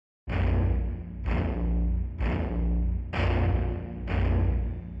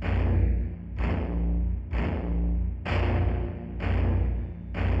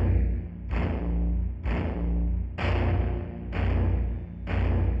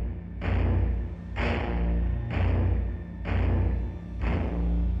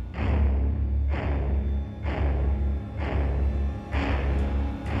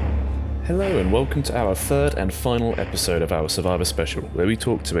Hello and welcome to our third and final episode of our Survivor Special, where we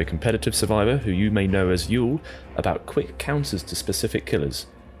talk to a competitive survivor who you may know as Yule about quick counters to specific killers.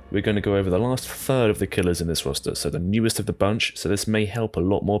 We're going to go over the last third of the killers in this roster, so the newest of the bunch, so this may help a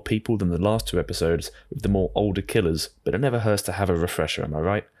lot more people than the last two episodes with the more older killers, but it never hurts to have a refresher, am I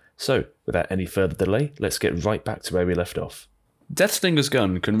right? So, without any further delay, let's get right back to where we left off. Deathslinger's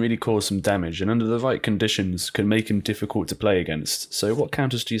gun can really cause some damage, and under the right conditions can make him difficult to play against, so what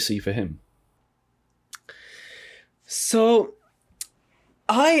counters do you see for him? So,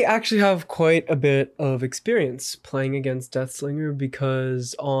 I actually have quite a bit of experience playing against Deathslinger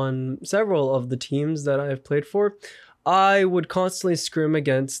because on several of the teams that I've played for, I would constantly scrim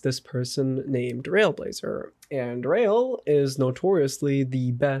against this person named Railblazer. And Rail is notoriously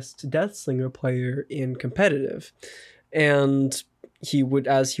the best Deathslinger player in competitive. And he would,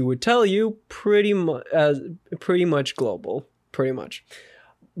 as he would tell you, pretty much global, pretty much,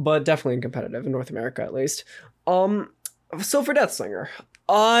 but definitely in competitive in North America at least. So for Deathslinger,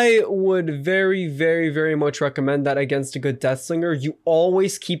 I would very, very, very much recommend that against a good Deathslinger, you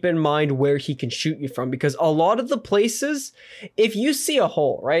always keep in mind where he can shoot you from, because a lot of the places, if you see a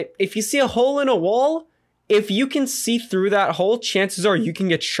hole, right? If you see a hole in a wall, if you can see through that hole, chances are you can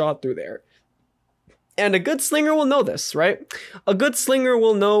get shot through there. And a good slinger will know this, right? A good slinger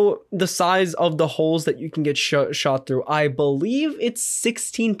will know the size of the holes that you can get shot through. I believe it's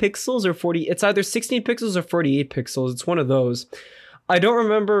 16 pixels or 40. It's either 16 pixels or 48 pixels. It's one of those. I don't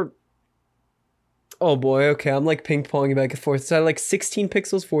remember. Oh boy, okay. I'm like ping-ponging back and forth. It's either like 16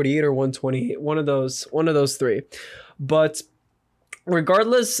 pixels, 48, or 128. One of those three. But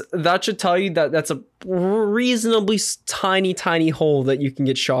regardless, that should tell you that that's a reasonably tiny hole that you can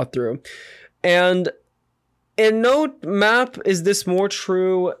get shot through. And in no map is this more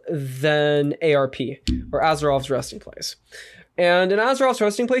true than ARP, or Azerov's Resting Place. And in Azerov's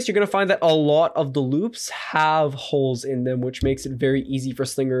Resting Place, you're going to find that a lot of the loops have holes in them, which makes it very easy for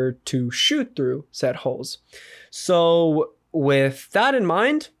Slinger to shoot through said holes. So with that in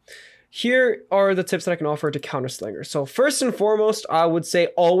mind, here are the tips that I can offer to counter Slinger. So first and foremost, I would say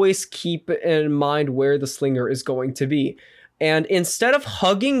always keep in mind where the Slinger is going to be. And instead of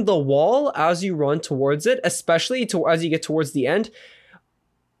hugging the wall as you run towards it, especially as you get towards the end,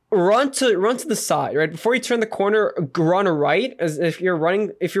 run to the side, right? Before you turn the corner, run right. As if you're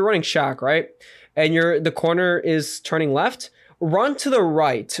running Shack, right? And the corner is turning left, run to the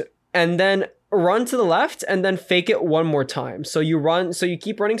right and then run to the left and then fake it one more time. So you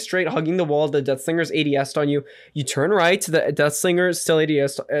keep running straight, hugging the wall, the Deathslinger's ADS'd on you. You turn right, the Deathslinger's still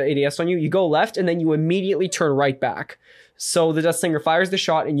ADS'd on you. You go left and then you immediately turn right back. So the Deathslinger fires the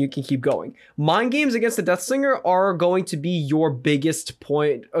shot and you can keep going. Mind games against the Deathslinger are going to be your biggest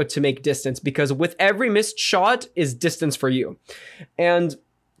point to make distance, because with every missed shot is distance for you. And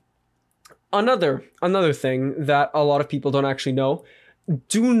another thing that a lot of people don't actually know,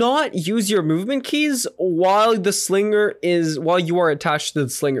 do not use your movement keys while you are attached to the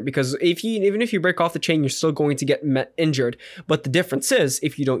slinger, because even if you break off the chain, you're still going to get injured. But the difference is,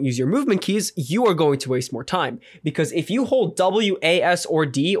 if you don't use your movement keys, you are going to waste more time, because if you hold W, A, S, or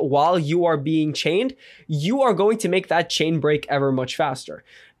D while you are being chained, you are going to make that chain break ever much faster.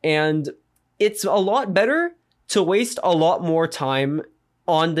 And it's a lot better to waste a lot more time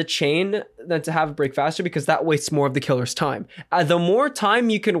on the chain than to have it break faster, because that wastes more of the killer's time. The more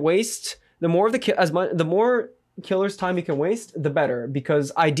time you can waste, the more killer's time you can waste, the better,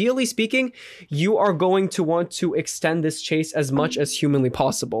 because ideally speaking, you are going to want to extend this chase as much as humanly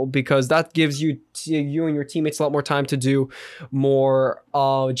possible, because that gives you and your teammates a lot more time to do more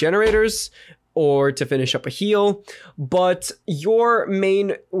generators or to finish up a heal. But your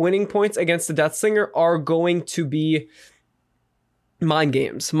main winning points against the Deathslinger are going to be mind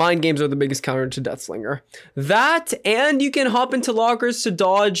games. Mind games are the biggest counter to Deathslinger. That, and you can hop into lockers to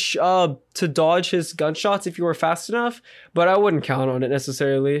dodge his gunshots if you were fast enough, but I wouldn't count on it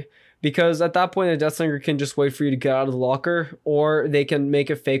necessarily, because at that point the Deathslinger can just wait for you to get out of the locker, or they can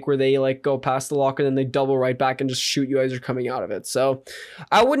make a fake where they like go past the locker and then they double right back and just shoot you as you're coming out of it. So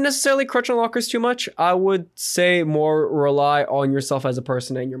I wouldn't necessarily crutch on lockers too much. I would say more rely on yourself as a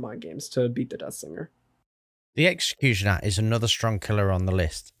person and your mind games to beat the Deathslinger. The Executioner is another strong killer on the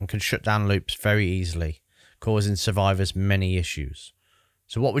list and can shut down loops very easily, causing survivors many issues.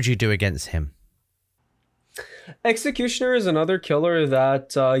 So what would you do against him? Executioner is another killer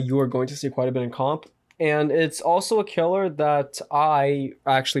that you are going to see quite a bit in comp, and it's also a killer that I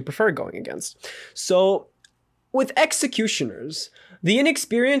actually prefer going against. So with Executioners, the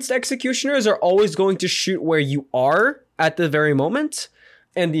inexperienced Executioners are always going to shoot where you are at the very moment,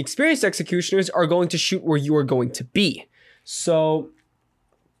 and the experienced Executioners are going to shoot where you are going to be. So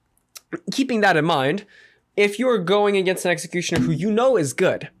keeping that in mind, if you're going against an executioner who you know is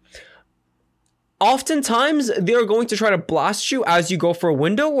good, oftentimes they're going to try to blast you as you go for a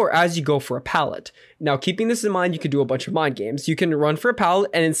window or as you go for a pallet. Now, keeping this in mind, you can do a bunch of mind games. You can run for a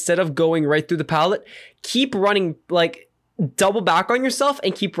pallet, and instead of going right through the pallet, keep running, like double back on yourself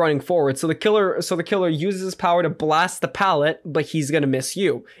and keep running forward. So the killer uses his power to blast the pallet, but he's gonna miss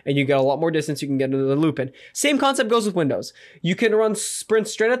you, and you get a lot more distance. You can get into the loop in. Same concept goes with windows. You can sprint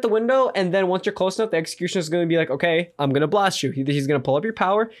straight at the window, and then once you're close enough, the executioner is gonna be like, okay, I'm gonna blast you. He's gonna pull up your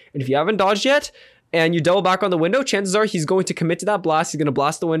power, and if you haven't dodged yet, and you double back on the window, chances are he's going to commit to that blast. He's going to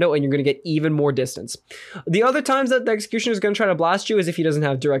blast the window, and you're going to get even more distance. The other times that the executioner is going to try to blast you is if he doesn't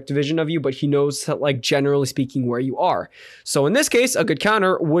have direct vision of you, but he knows, like, generally speaking, where you are. So in this case, a good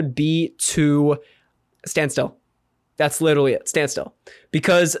counter would be to stand still. That's literally it. Stand still.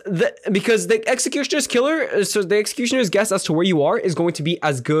 Because the executioner's killer, so the executioner's guess as to where you are is going to be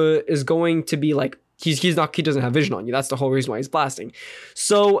as good, is going to be like, he doesn't have vision on you. That's the whole reason why he's blasting.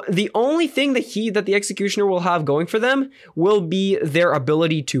 So the only thing that the executioner will have going for them will be their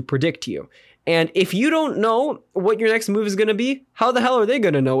ability to predict you. And if you don't know what your next move is going to be, how the hell are they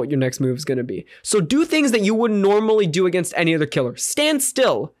going to know what your next move is going to be? So do things that you wouldn't normally do against any other killer. Stand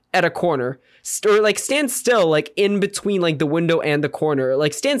still at a corner, or like stand still like in between like the window and the corner,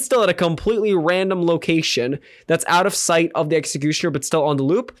 like stand still at a completely random location that's out of sight of the executioner but still on the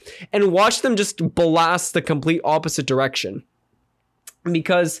loop, and watch them just blast the complete opposite direction,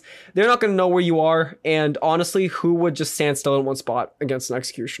 because they're not going to know where you are. And honestly, who would just stand still in one spot against an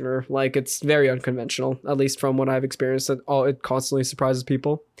executioner? Like, it's very unconventional, at least from what I've experienced. It constantly surprises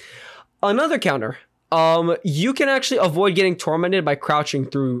people. Another counter, you can actually avoid getting tormented by crouching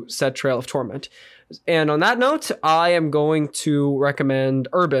through said Trail of Torment. And on that note, I am going to recommend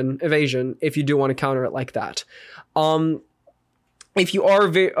Urban Evasion if you do want to counter it like that. If you are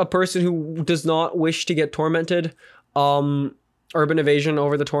a person who does not wish to get tormented, Urban Evasion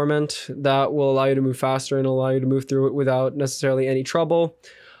over the Torment, that will allow you to move faster and allow you to move through it without necessarily any trouble.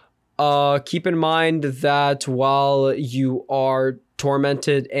 Keep in mind that while you are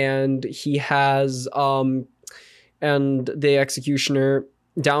tormented and he has and the executioner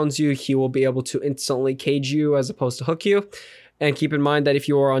downs you, he will be able to instantly cage you as opposed to hook you. And keep in mind that if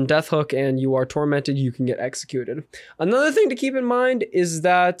you are on death hook and you are tormented, you can get executed. Another thing to keep in mind is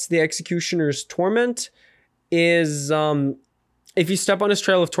that the executioner's torment is if you step on his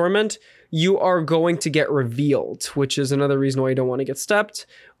Trail of Torment, you are going to get revealed, which is another reason why you don't want to get stepped.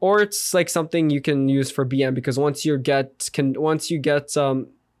 Or it's like something you can use for BM, because once you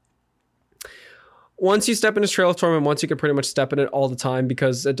step in his Trail of Torment, once you can pretty much step in it all the time,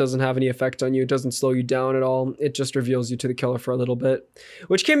 because it doesn't have any effect on you. It doesn't slow you down at all. It just reveals you to the killer for a little bit,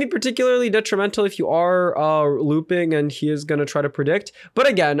 which can be particularly detrimental if you are looping and he is going to try to predict. But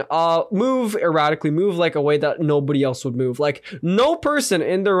again, move erratically, move like a way that nobody else would move. Like, no person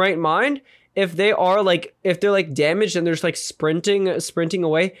in their right mind, if they're like damaged and they're just like sprinting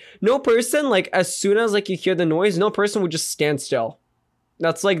away, no person, like as soon as like you hear the noise, no person would just stand still.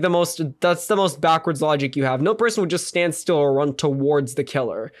 That's the most backwards logic you have. No person would just stand still or run towards the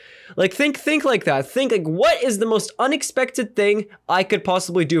killer. Like, think like that. Think like, what is the most unexpected thing I could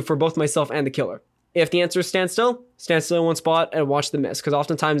possibly do for both myself and the killer? If the answer is stand still in one spot and watch them miss, because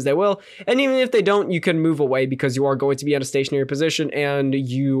oftentimes they will. And even if they don't, you can move away, because you are going to be at a stationary position, and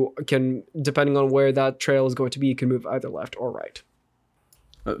you can, depending on where that trail is going to be, you can move either left or right.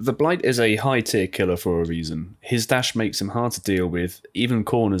 The Blight is a high-tier killer for a reason. His dash makes him hard to deal with. Even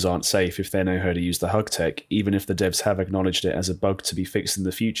corners aren't safe if they know how to use the hug tech. Even if the devs have acknowledged it as a bug to be fixed in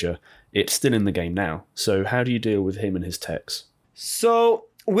the future, it's still in the game now. So how do you deal with him and his techs? So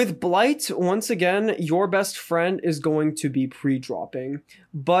with Blight, once again, your best friend is going to be pre-dropping.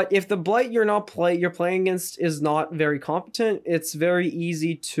 But if the Blight you're playing against is not very competent, it's very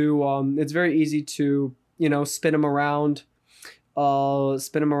easy to spin him around.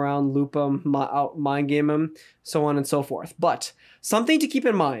 Loop him, mind game him, so on and so forth. But something to keep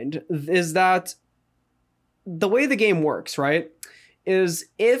in mind is that the way the game works, right, is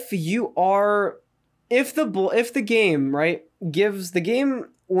if the game, right, gives the game,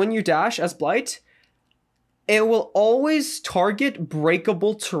 when you dash as Blight, it will always target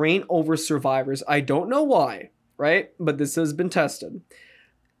breakable terrain over survivors. I don't know why, right, but this has been tested.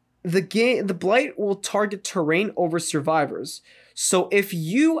 The Blight will target terrain over survivors. So if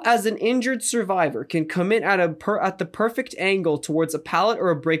you, as an injured survivor, can come in at the perfect angle towards a pallet or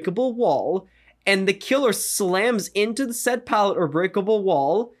a breakable wall, and the killer slams into the said pallet or breakable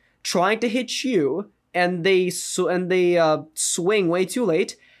wall, trying to hit you, and they swing way too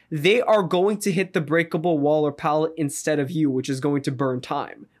late, they are going to hit the breakable wall or pallet instead of you, which is going to burn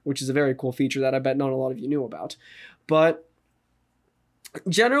time, which is a very cool feature that I bet not a lot of you knew about. But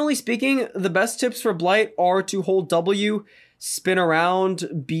generally speaking, the best tips for Blight are to hold W, spin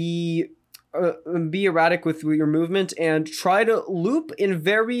around, be erratic with your movement, and try to loop in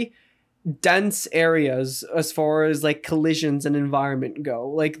very dense areas as far as like collisions and environment go.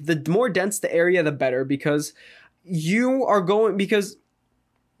 Like the more dense the area, the better, because you're going to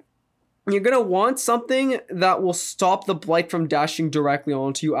want something that will stop the Blight from dashing directly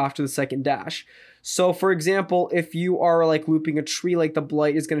onto you after the second dash. So for example, if you are like looping a tree, like the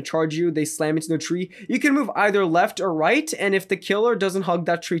Blight is going to charge you, they slam into the tree, you can move either left or right, and if the killer doesn't hug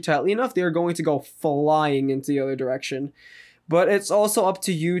that tree tightly enough, they're going to go flying into the other direction. But it's also up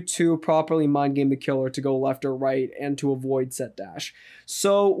to you to properly mind game the killer to go left or right and to avoid set dash.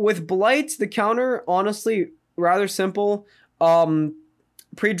 So with Blight, the counter, honestly, rather simple.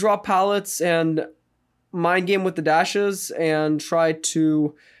 Pre-drop pallets and mind game with the dashes and try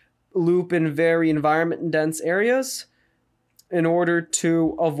to loop in very environment dense areas in order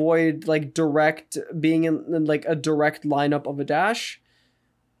to avoid like direct being in like a direct lineup of a dash.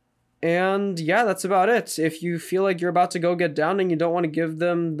 And yeah, that's about it. If you feel like you're about to go get down and you don't want to give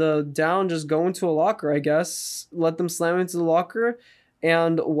them the down, just go into a locker, I guess. Let them slam into the locker.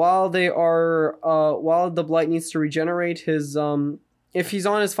 And while the Blight needs to regenerate his, if he's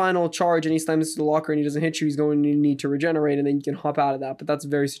on his final charge and he slams into the locker and he doesn't hit you, he's going to need to regenerate, and then you can hop out of that. But that's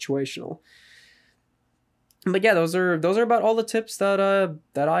very situational. But yeah, those are about all the tips that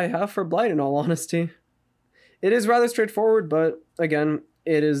I have for Blight, in all honesty. It is rather straightforward, but again,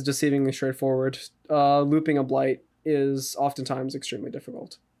 it is deceivingly straightforward. Looping a Blight is oftentimes extremely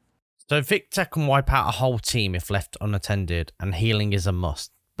difficult. So Victor can wipe out a whole team if left unattended, and healing is a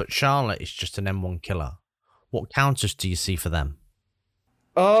must. But Charlotte is just an M1 killer. What counters do you see for them?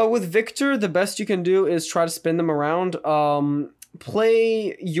 With Victor, the best you can do is try to spin them around.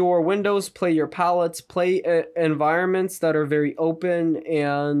 Play your windows, play your pallets, play environments that are very open,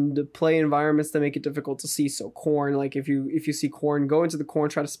 and play environments that make it difficult to see. So corn, like if you see corn, go into the corn,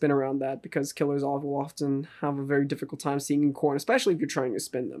 try to spin around that, because killers will often have a very difficult time seeing corn, especially if you're trying to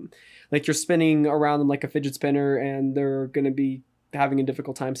spin them. Like you're spinning around them like a fidget spinner, and they're going to be having a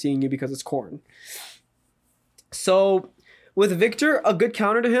difficult time seeing you because it's corn. So with Victor, a good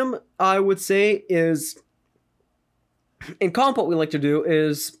counter to him, I would say, is in comp, what we like to do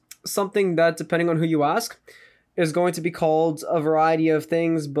is something that, depending on who you ask, is going to be called a variety of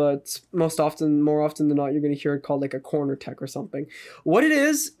things, but more often than not, you're going to hear it called like a corner tech or something. What it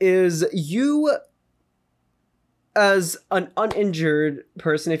is you, as an uninjured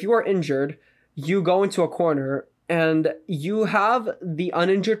person, if you are injured, you go into a corner and you have the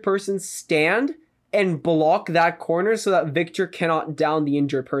uninjured person stand and block that corner so that Victor cannot down the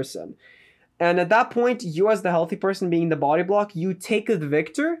injured person. And at that point, you as the healthy person being the body block, you take the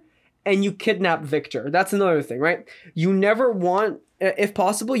Victor and you kidnap Victor. That's another thing, right? You never want, if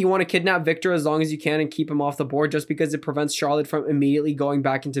possible, you want to kidnap Victor as long as you can and keep him off the board, just because it prevents Charlotte from immediately going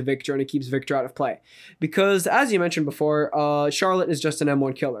back into Victor, and it keeps Victor out of play. Because as you mentioned before, Charlotte is just an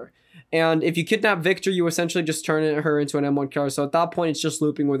M1 killer. And if you kidnap Victor, you essentially just turn her into an M1 killer. So at that point, it's just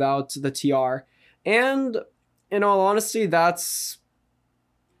looping without the TR. And in all honesty, that's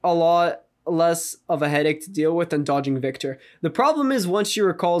a lot less of a headache to deal with than dodging Victor. The problem is once she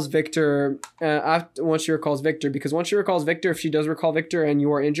recalls Victor, because once she recalls Victor, if she does recall Victor and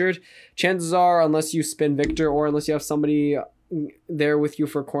you are injured, chances are, unless you spin Victor or unless you have somebody there with you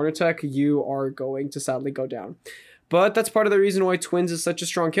for corner tech, you are going to sadly go down. But that's part of the reason why Twins is such a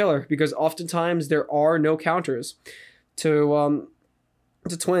strong killer, because oftentimes there are no counters to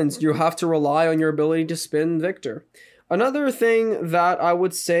Twins. You have to rely on your ability to spin Victor. Another thing that I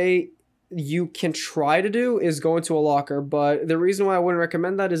would say you can try to do is go into a locker, but the reason why I wouldn't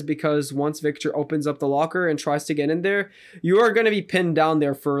recommend that is because once Victor opens up the locker and tries to get in there, you are going to be pinned down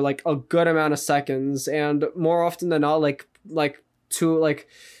there for like a good amount of seconds, and more often than not,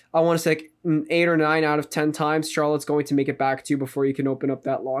 I want to say 8 or 9 out of 10 times, Charlotte's going to make it back to you before you can open up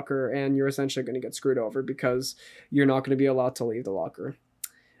that locker, and you're essentially going to get screwed over because you're not going to be allowed to leave the locker.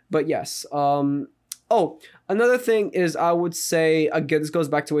 But yes, another thing is, I would say, again, this goes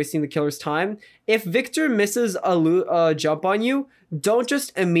back to wasting the killer's time. If Victor misses a jump on you, don't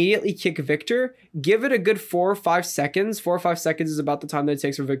just immediately kick Victor. Give it a good 4 or 5 seconds. 4 or 5 seconds is about the time that it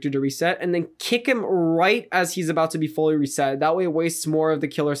takes for Victor to reset, and then kick him right as he's about to be fully reset. That way it wastes more of the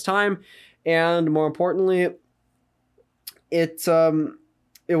killer's time, and more importantly, it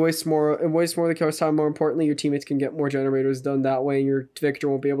wastes more of the killer's time. More importantly, your teammates can get more generators done that way, and your Victor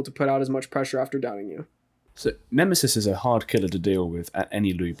won't be able to put out as much pressure after downing you. So Nemesis is a hard killer to deal with at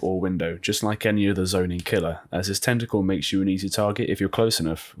any loop or window, just like any other zoning killer, as his tentacle makes you an easy target if you're close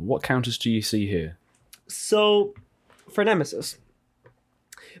enough. What counters do you see here? So, for Nemesis,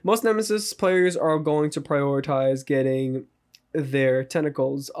 most Nemesis players are going to prioritize getting their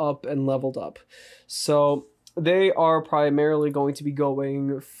tentacles up and leveled up. So they are primarily going to be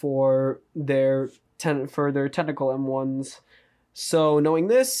going for their tentacle M1s. So knowing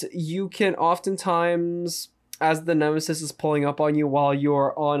this, you can oftentimes, as the Nemesis is pulling up on you while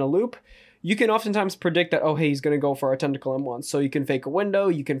you're on a loop, you can oftentimes predict that, oh, hey, he's going to go for a tentacle M1. So you can fake a window,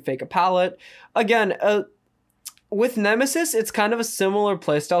 you can fake a pallet. Again, with Nemesis, it's kind of a similar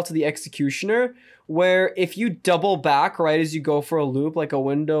playstyle to the Executioner, where if you double back right as you go for a loop, like a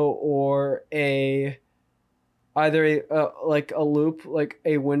window or either a loop, like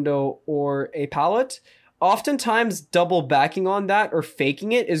a window or a pallet, oftentimes double backing on that or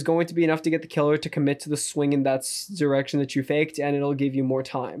faking it is going to be enough to get the killer to commit to the swing in that direction that you faked, and it'll give you more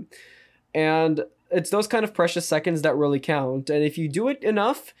time. And it's those kind of precious seconds that really count. And if you do it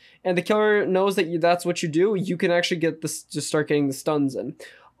enough and the killer knows that that's what you do, you can actually get this, just start getting the stuns in.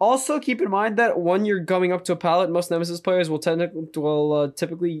 Also, keep in mind that when you're coming up to a pallet, most Nemesis players will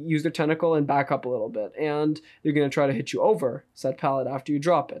typically use their tentacle and back up a little bit, and they're going to try to hit you over said pallet after you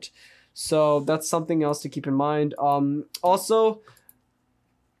drop it. So that's something else to keep in mind. Also,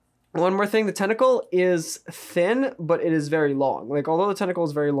 one more thing, the tentacle is thin, but it is very long. Like, although the tentacle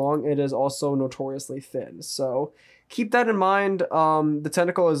is very long, it is also notoriously thin. So keep that in mind. The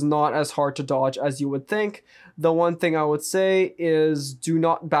tentacle is not as hard to dodge as you would think. The one thing I would say is do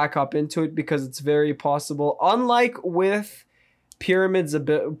not back up into it, because it's very possible. Unlike with Pyramid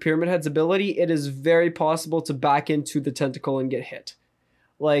Head's ability, it is very possible to back into the tentacle and get hit.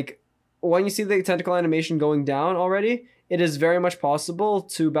 Like, when you see the tentacle animation going down already, it is very much possible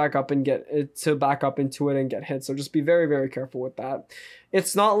to back up into it and get hit. So just be very, very careful with that.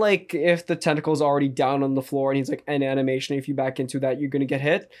 It's not like if the tentacle is already down on the floor and he's like an animation, if you back into that, you're going to get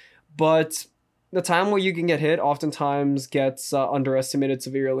hit. But the time where you can get hit oftentimes gets underestimated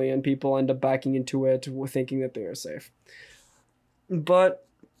severely, and people end up backing into it thinking that they are safe. But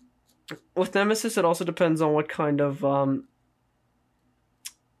with Nemesis, it also depends on what kind of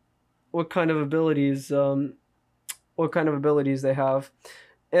abilities they have.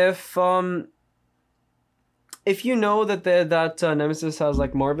 If you know that Nemesis has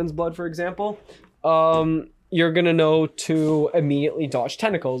like Marvin's Blood, for example, you're gonna know to immediately dodge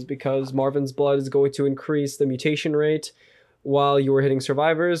tentacles, because Marvin's Blood is going to increase the mutation rate while you were hitting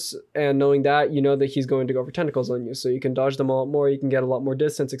survivors, and knowing that, you know that he's going to go for tentacles on you, so you can dodge them a lot more, you can get a lot more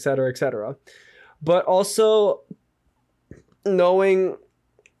distance, etc., etc. But also knowing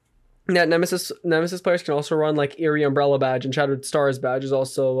that Nemesis players can also run like Eerie Umbrella Badge and Shattered Stars Badge is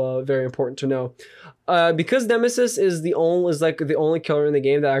also very important to know. Because Nemesis is the only killer in the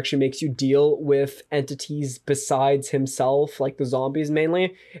game that actually makes you deal with entities besides himself, like the zombies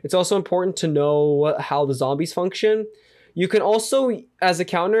mainly. It's also important to know how the zombies function. You can also, as a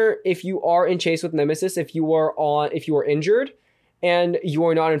counter, if you are in chase with Nemesis, if you are injured and you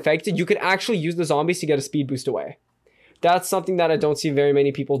are not infected, you can actually use the zombies to get a speed boost away. That's something that I don't see very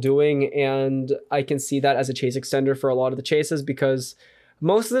many people doing, and I can see that as a chase extender for a lot of the chases, because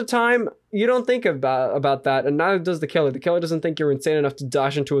most of the time you don't think about that, and neither does the killer. The killer doesn't think you're insane enough to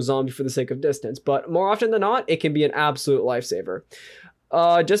dash into a zombie for the sake of distance, but more often than not, it can be an absolute lifesaver.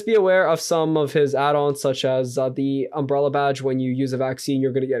 Just be aware of some of his add-ons, such as the Umbrella Badge. When you use a vaccine,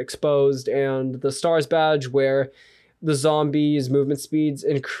 you're going to get exposed, and the Stars Badge, where the zombies' movement speeds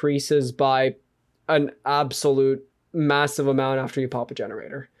increases by an absolute massive amount after you pop a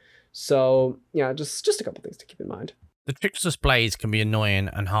generator. So yeah, just a couple things to keep in mind. The Trickster's Blades can be annoying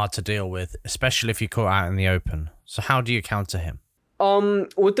and hard to deal with, especially if you're caught out in the open. So how do you counter him?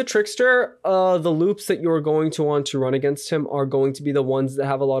 With the Trickster, the loops that you're going to want to run against him are going to be the ones that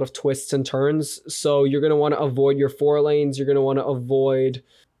have a lot of twists and turns. So you're going to want to avoid your 4 lanes. You're going to want to avoid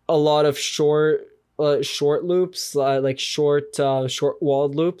a lot of short loops, like short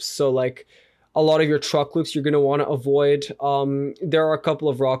walled loops. So like a lot of your truck loops you're going to want to avoid. There are a couple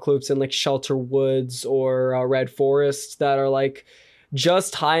of rock loops in like Shelter Woods or Red Forest that are like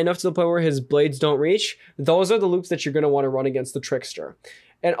just high enough to the point where his blades don't reach. Those are the loops that you're going to want to run against the Trickster.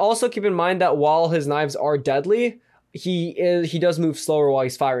 And also keep in mind that while his knives are deadly, he does move slower while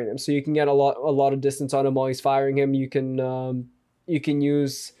he's firing them. So you can get a lot of distance on him while he's firing him. You can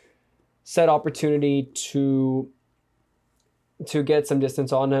use said opportunity to get some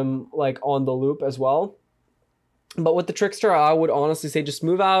distance on him, like on the loop as well. But with the Trickster, I would honestly say just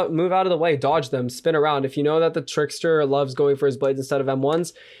move out of the way, dodge them, spin around. If you know that the Trickster loves going for his blades instead of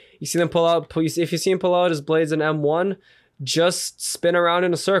M1s, you see them pull out. If you see him pull out his blades in M1, just spin around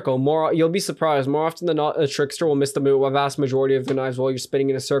in a circle. You'll be surprised. More often than not, a Trickster will miss the vast majority of the knives while you're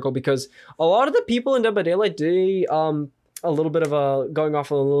spinning in a circle, because a lot of the people in Dead by Daylight do a little bit of going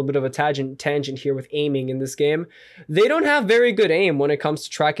off on a little bit of a tangent here with aiming in this game. They don't have very good aim when it comes to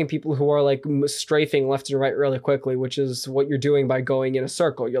tracking people who are like strafing left and right really quickly, which is what you're doing by going in a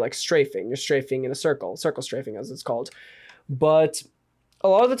circle. You're like strafing. You're strafing in a circle strafing as it's called. But a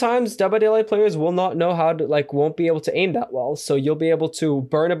lot of the times, Dead by Daylight players will not know how to, won't be able to aim that well. So you'll be able to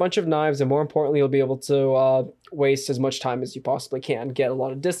burn a bunch of knives, and more importantly, you'll be able to waste as much time as you possibly can, get a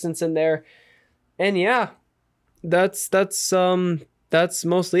lot of distance in there. And yeah, that's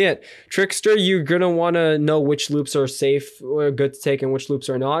mostly it. Trickster, you're gonna want to know which loops are safe or good to take and which loops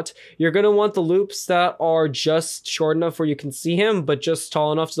are not. You're gonna want the loops that are just short enough where you can see him, but just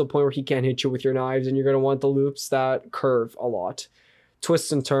tall enough to the point where he can't hit you with your knives. And you're gonna want the loops that curve a lot.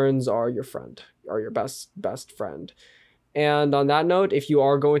 Twists and turns are your friend, are your best friend. And on that note, if you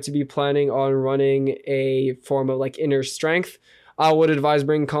are going to be planning on running a form of inner strength, I would advise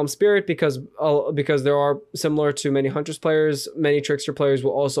bringing Calm Spirit, because there are, similar to many Hunters players, many Trickster players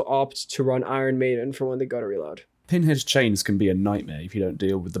will also opt to run Iron Maiden for when they go to reload. Pinhead's chains can be a nightmare if you don't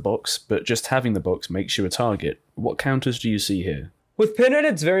deal with the box, but just having the box makes you a target. What counters do you see here? With Pinhead,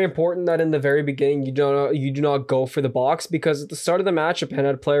 it's very important that in the very beginning you do not go for the box, because at the start of the match, a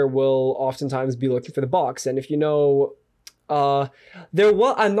Pinhead player will oftentimes be looking for the box. And if you know, I'm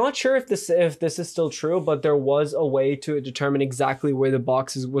not sure if this is still true, but there was a way to determine exactly where the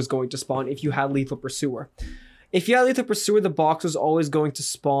box was going to spawn if you had Lethal Pursuer. If you had Lethal Pursuer, the box was always going to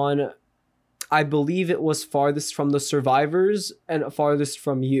spawn, I believe it was farthest from the survivors and farthest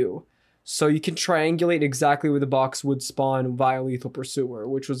from you. So you can triangulate exactly where the box would spawn via Lethal Pursuer,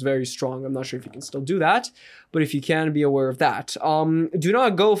 which was very strong. I'm not sure if you can still do that, but if you can, be aware of that. Do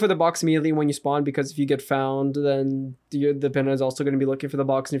not go for the box immediately when you spawn, because if you get found, then the Pinhead is also going to be looking for the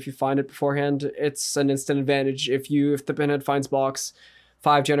box, and if you find it beforehand, it's an instant advantage. If the Pinhead finds box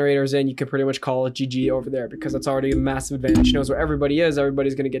 5 generators in, you can pretty much call it GG over there, because that's already a massive advantage. He knows where everybody is.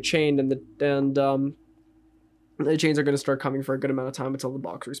 Everybody's going to get chained, and the chains are going to start coming for a good amount of time until the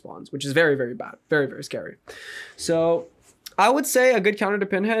box respawns, which is very, very bad. Very, very scary. So I would say a good counter to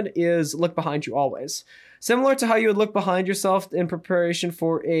Pinhead is look behind you always. Similar to how you would look behind yourself in preparation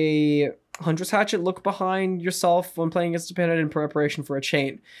for a Hunter's Hatchet, look behind yourself when playing against a Pinhead in preparation for a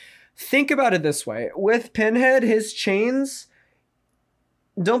chain. Think about it this way. With Pinhead, his chains...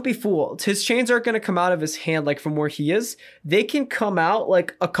 Don't be fooled. His chains aren't going to come out of his hand from where he is. They can come out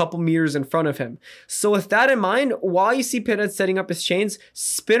a couple meters in front of him. So with that in mind, while you see Pinhead setting up his chains,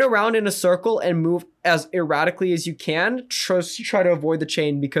 spin around in a circle and move as erratically as you can. Try to avoid the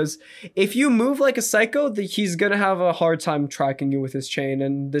chain, because if you move like a psycho, he's going to have a hard time tracking you with his chain,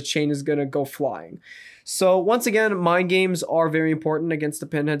 and the chain is going to go flying. So once again, mind games are very important against the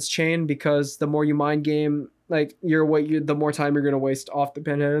Pinhead's chain, because the more you mind game, the more time you're going to waste off the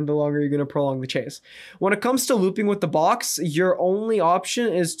Pinhead, and the longer you're going to prolong the chase. When it comes to looping with the box, your only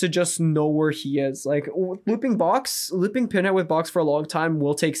option is to just know where he is. Looping Pinhead with box for a long time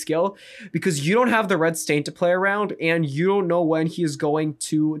will take skill, because you don't have the red stain to play around, and you don't know when he is going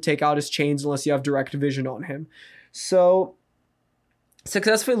to take out his chains unless you have direct vision on him. So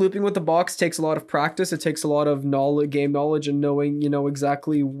successfully looping with the box takes a lot of practice. It takes a lot of game knowledge, and knowing,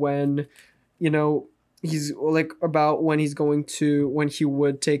 exactly when, he's about when he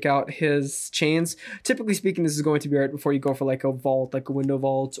would take out his chains. Typically speaking, this is going to be right before you go for a vault, a window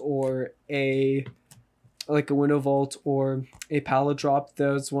vault, or a pallet drop.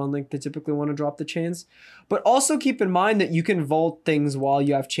 That's one they typically want to drop the chains. But also keep in mind that you can vault things while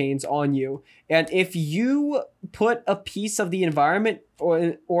you have chains on you. And if you put a piece of the environment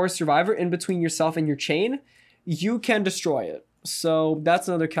or survivor in between yourself and your chain, you can destroy it. So that's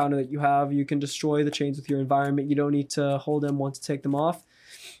another counter that you have. You can destroy the chains with your environment. You don't need to hold them once to take them off.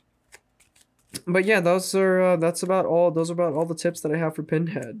 But yeah, that's about all the tips that I have for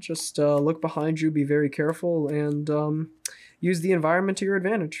Pinhead. Just look behind you, be very careful, and use the environment to your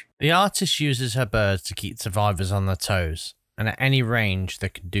advantage. The artist uses her birds to keep survivors on their toes, and at any range they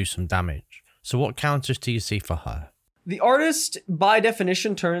can do some damage. So what counters do you see for her? The artist, by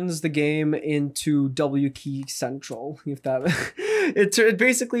definition, turns the game into W key central. If that, it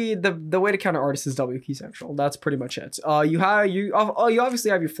basically the way to counter artist is W key central. That's pretty much it. You obviously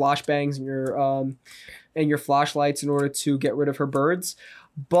have your flashbangs and your flashlights in order to get rid of her birds.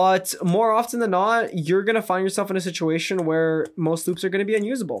 But more often than not, you're gonna find yourself in a situation where most loops are gonna be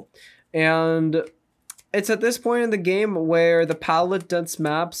unusable, and it's at this point in the game where the palette dense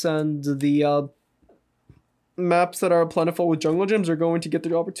maps and the maps that are plentiful with jungle gyms are going to get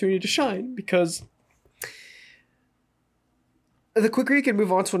the opportunity to shine, because the quicker you can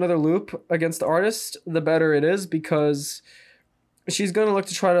move on to another loop against the artist, the better it is, because she's going to look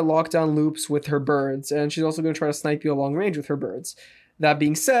to try to lock down loops with her birds, and she's also going to try to snipe you along range with her birds. That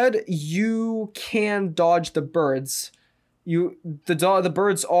being said, you can dodge the birds. The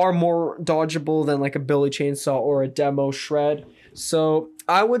birds are more dodgeable than like a Billy Chainsaw or a Demo Shred. So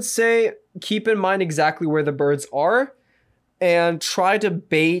I would say keep in mind exactly where the birds are and try to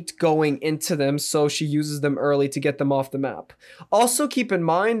bait going into them so she uses them early to get them off the map. Also keep in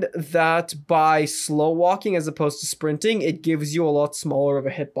mind that by slow walking as opposed to sprinting, it gives you a lot smaller of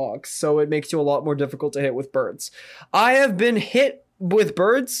a hitbox, so it makes you a lot more difficult to hit with birds. I have been hit with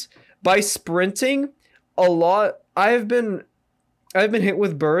birds by sprinting a lot. I've been hit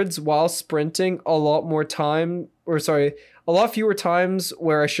with birds while sprinting a lot fewer times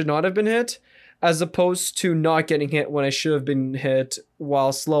where I should not have been hit, as opposed to not getting hit when I should have been hit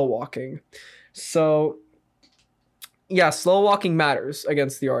while slow walking. So yeah, slow walking matters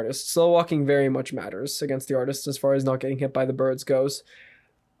against the artist. Slow walking very much matters against the artist as far as not getting hit by the birds goes.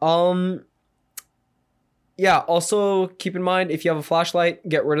 Yeah, also keep in mind, if you have a flashlight,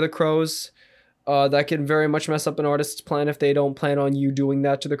 get rid of the crows. That can very much mess up an artist's plan if they don't plan on you doing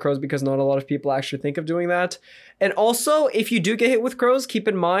that to the crows, because not a lot of people actually think of doing that. And also, if you do get hit with crows, keep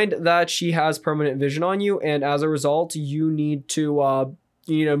in mind that she has permanent vision on you, and as a result, you need to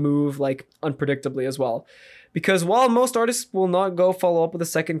move like unpredictably as well. Because while most artists will not go follow up with a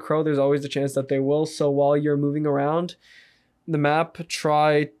second crow, there's always the chance that they will. So while you're moving around the map,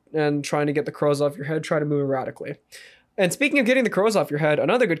 trying to get the crows off your head, try to move erratically. And speaking of getting the crows off your head,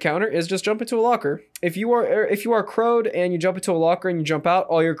 another good counter is just jump into a locker. If you are crowed and you jump into a locker and you jump out,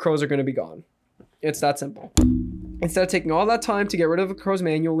 all your crows are going to be gone. It's that simple. Instead of taking all that time to get rid of the crows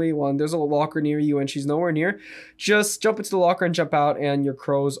manually when there's a locker near you and she's nowhere near, just jump into the locker and jump out, and your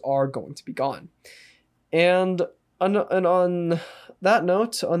crows are going to be gone. And on that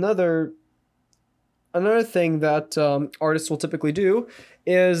note, another thing that artists will typically do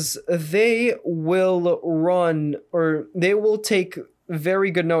is they will take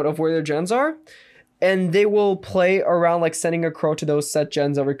very good note of where their gens are, and they will play around like sending a crow to those set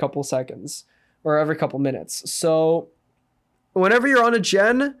gens every couple seconds or every couple minutes. So whenever you're on a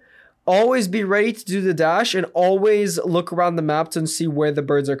gen, always be ready to do the dash, and always look around the map to see where the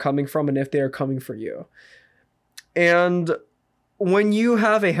birds are coming from and if they are coming for you. And when you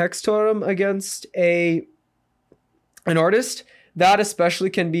have a hex totem against an artist, that especially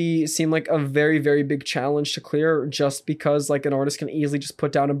can seem like a very, very big challenge to clear, just because like an artist can easily just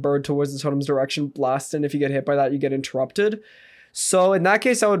put down a bird towards the totem's direction, blast, and if you get hit by that, you get interrupted. So in that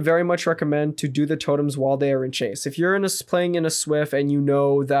case, I would very much recommend to do the totems while they are in chase. If you're playing in a Swift and you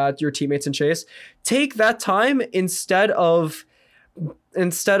know that your teammate's in chase, take that time instead of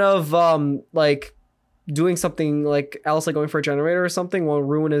like doing something like else, like going for a generator or something while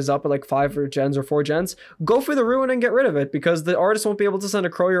Ruin is up at like 5 gens or 4 gens. Go for the Ruin and get rid of it, because the artist won't be able to send a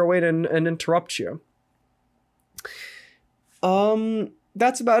crow your way and interrupt you.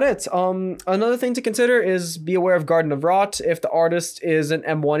 That's about it. Another thing to consider is be aware of Garden of Rot. If the artist isn't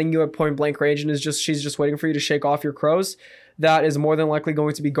M1ing you at point blank range and she's just waiting for you to shake off your crows, that is more than likely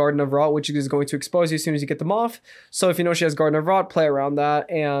going to be Garden of Rot, which is going to expose you as soon as you get them off. So if you know she has Garden of Rot, play around that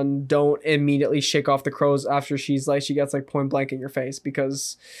and don't immediately shake off the crows after she gets like point blank in your face,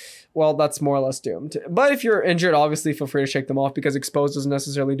 because, well, that's more or less doomed. But if you're injured, obviously feel free to shake them off, because exposed doesn't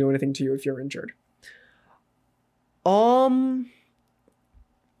necessarily do anything to you if you're injured.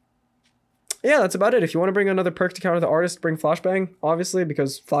 Yeah, that's about it. If you want to bring another perk to counter the artist, bring Flashbang, obviously,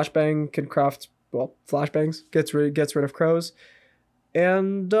 because Flashbang can craft, well, flashbangs, gets rid of crows.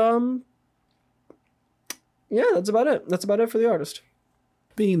 And yeah, that's about it. That's about it for the artist.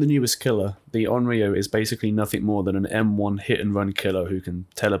 Being the newest killer, the Onryo is basically nothing more than an M1 hit-and-run killer who can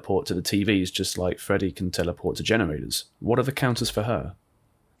teleport to the TVs just like Freddy can teleport to generators. What are the counters for her?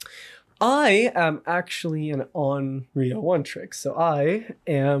 I am actually an Onryo one-trick, so I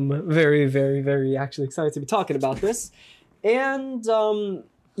am very, very, very actually excited to be talking about this. And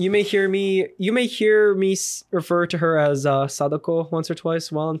you may hear me refer to her as Sadako once or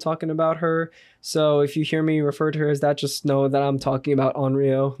twice while I'm talking about her. So if you hear me refer to her as that, just know that I'm talking about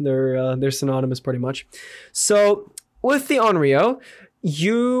Onryo. They're synonymous pretty much. So with the Onryo,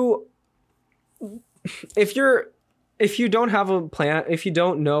 if you don't have a plan, if you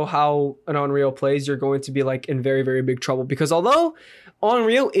don't know how an Onryo plays, you're going to be like in very, very big trouble, because although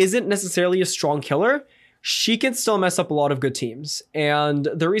Onryo isn't necessarily a strong killer, she can still mess up a lot of good teams. And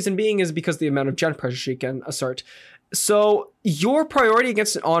the reason being is because the amount of gen pressure she can assert. So your priority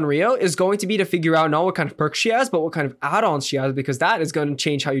against an Onryo is going to be to figure out not what kind of perks she has, but what kind of add-ons she has, because that is going to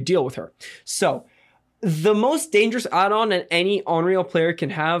change how you deal with her. So the most dangerous add-on that any Onryo player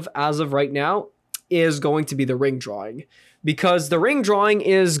can have as of right now is going to be the ring drawing, because the ring drawing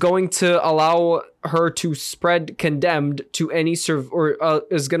is going to allow her to spread condemned to any is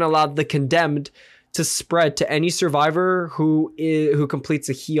going to allow the condemned to spread to any survivor who completes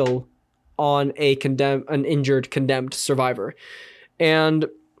a heal on an injured condemned survivor, and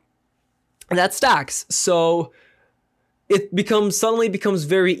that stacks. So it suddenly becomes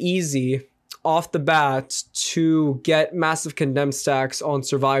very easy off the bat to get massive condemned stacks on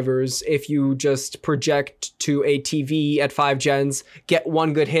survivors if you just project to a TV at 5 gens, get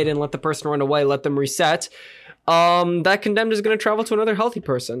one good hit and let the person run away, let them reset. That condemned is going to travel to another healthy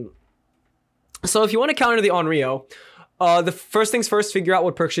person. So if you want to counter the Onryo, the first things first, figure out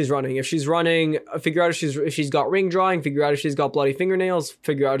what perk she's running. If she's running, figure out if she's got ring drawing, figure out if she's got bloody fingernails,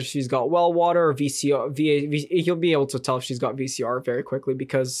 figure out if she's got well water or VCR. You'll be able to tell if she's got VCR very quickly,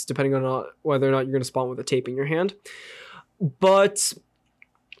 because depending on whether or not you're going to spawn with a tape in your hand. But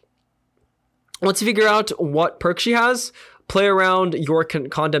once you figure out what perk she has, play around your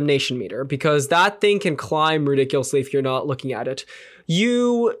condemnation meter, because that thing can climb ridiculously if you're not looking at it.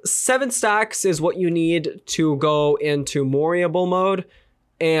 7 stacks is what you need to go into Moriable mode,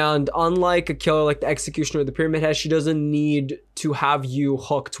 and unlike a killer like the Executioner or the Pyramid Head, she doesn't need to have you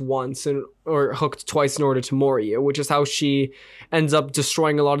hooked once or hooked twice in order to Mori you, which is how she ends up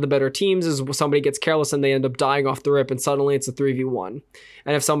destroying a lot of the better teams. Is somebody gets careless and they end up dying off the rip, and suddenly it's a 3v1,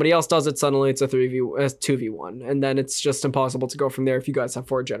 and if somebody else does it, suddenly it's a 2v1, and then it's just impossible to go from there if you guys have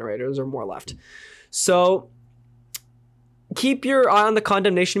 4 generators or more left. So keep your eye on the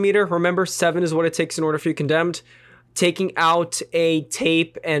condemnation meter. Remember, 7 is what it takes in order for you condemned. Taking out a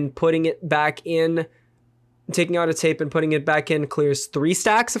tape and putting it back in clears 3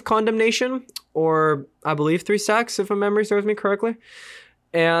 stacks of condemnation, or I believe 3 stacks if my memory serves me correctly.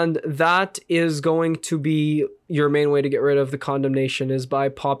 And that is going to be your main way to get rid of the condemnation, is by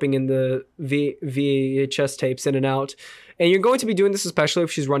popping in the VHS tapes in and out. And you're going to be doing this especially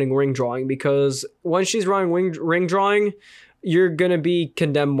if she's running ring drawing, because when she's running ring drawing, you're going to be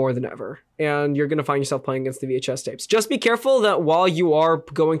condemned more than ever. And you're going to find yourself playing against the VHS tapes. Just be careful that while you are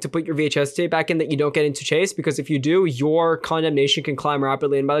going to put your VHS tape back in, that you don't get into chase, because if you do, your condemnation can climb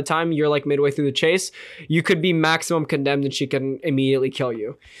rapidly. And by the time you're like midway through the chase, you could be maximum condemned and she can immediately kill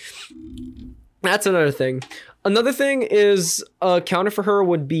you. That's another thing. Another thing is a counter for her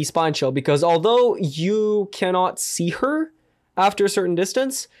would be Spine Chill, because although you cannot see her after a certain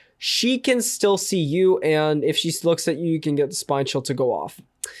distance, she can still see you, and if she looks at you, you can get the Spine Chill to go off.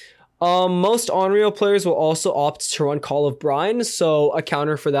 Most Onryo players will also opt to run Call of Brine, so a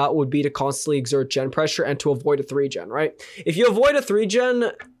counter for that would be to constantly exert gen pressure and to avoid a 3-gen, right? If you avoid a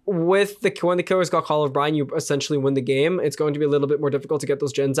 3-gen when the killer's got Call of Brine, you essentially win the game. It's going to be a little bit more difficult to get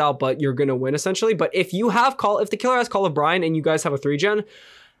those gens out, but you're going to win essentially. But if the killer has Call of Brine and you guys have a 3-gen,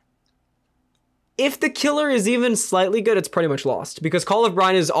 if the killer is even slightly good, it's pretty much lost, because Call of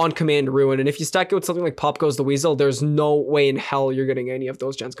Brine is on command ruin, and if you stack it with something like Pop Goes the Weasel, there's no way in hell you're getting any of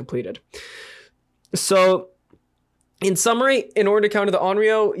those gens completed. So in summary, in order to counter the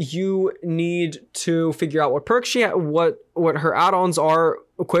Onryo, you need to figure out what perks she has, what her add-ons are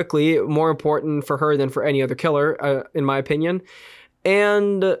quickly, more important for her than for any other killer, in my opinion,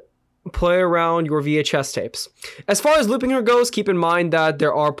 and play around your VHS tapes. As far as looping her goes, keep in mind that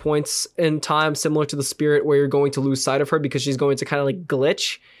there are points in time similar to the Spirit where you're going to lose sight of her because she's going to kind of like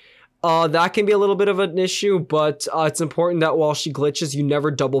glitch. That can be a little bit of an issue, but it's important that while she glitches, you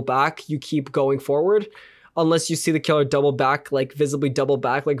never double back. You keep going forward. Unless you see the killer double back, like visibly double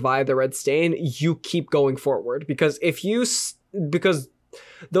back, like via the red stain, you keep going forward. Because those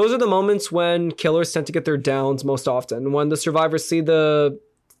are the moments when killers tend to get their downs most often. When the survivors see the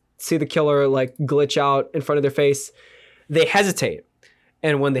killer like glitch out in front of their face, they hesitate.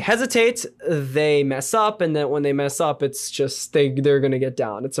 And when they hesitate, they mess up. And then when they mess up, it's just they're going to get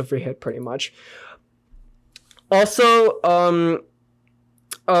down. It's a free hit pretty much. Also,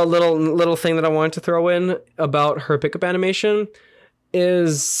 a little thing that I wanted to throw in about her pickup animation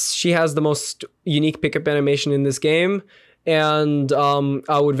is she has the most unique pickup animation in this game. And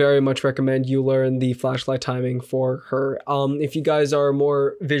I would very much recommend you learn the flashlight timing for her. If you guys are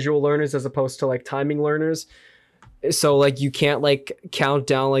more visual learners as opposed to like timing learners, so like you can't like count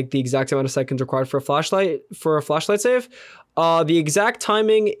down like the exact amount of seconds required for a flashlight save. The exact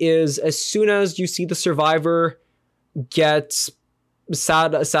timing is as soon as you see the survivor get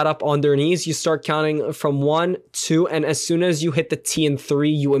sat up on their knees, you start counting from 1, 2, and as soon as you hit the T and 3,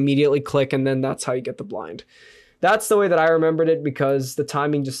 you immediately click, and then that's how you get the blind. That's the way that I remembered it, because the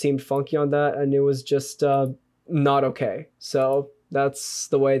timing just seemed funky on that, and it was just not okay. So that's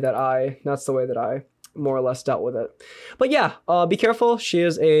the way that I more or less dealt with it. But yeah, be careful. She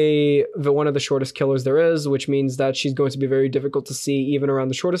is one of the shortest killers there is, which means that she's going to be very difficult to see even around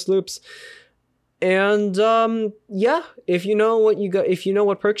the shortest loops. And yeah, if you know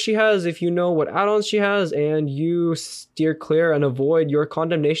what perks she has, if you know what add-ons she has, and you steer clear and avoid your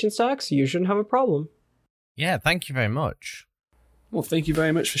condemnation stacks, you shouldn't have a problem. Yeah, thank you very much. Well, thank you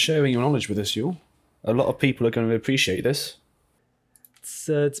very much for sharing your knowledge with us, Yul. A lot of people are going to appreciate this.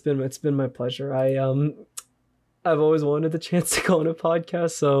 It's been my pleasure. I've always wanted the chance to go on a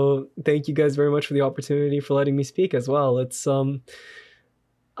podcast, so thank you guys very much for the opportunity, for letting me speak as well. It's I'm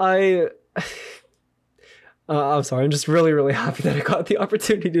sorry, I'm just really, really happy that I got the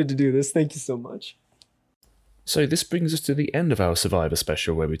opportunity to do this. Thank you so much. So this brings us to the end of our Survivor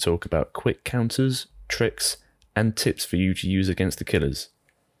special, where we talk about quick counters, tricks, and tips for you to use against the killers.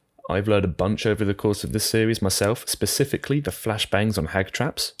 I've learned a bunch over the course of this series myself, specifically the flashbangs on hag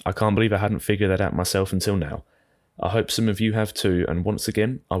traps. I can't believe I hadn't figured that out myself until now. I hope some of you have too, and once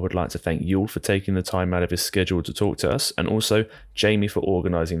again, I would like to thank Yul for taking the time out of his schedule to talk to us, and also Jamie for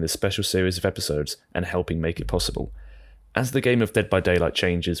organising this special series of episodes and helping make it possible. As the game of Dead by Daylight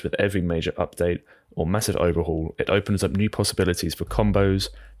changes with every major update or massive overhaul, it opens up new possibilities for combos,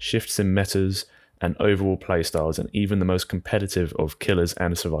 shifts in metas, and overall playstyles, and even the most competitive of killers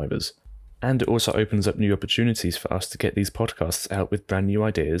and survivors. And it also opens up new opportunities for us to get these podcasts out with brand new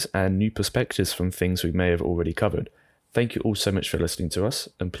ideas and new perspectives from things we may have already covered. Thank you all so much for listening to us,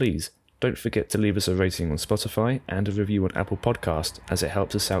 and please don't forget to leave us a rating on Spotify and a review on Apple Podcast, as it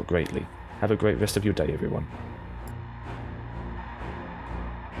helps us out greatly. Have a great rest of your day, everyone.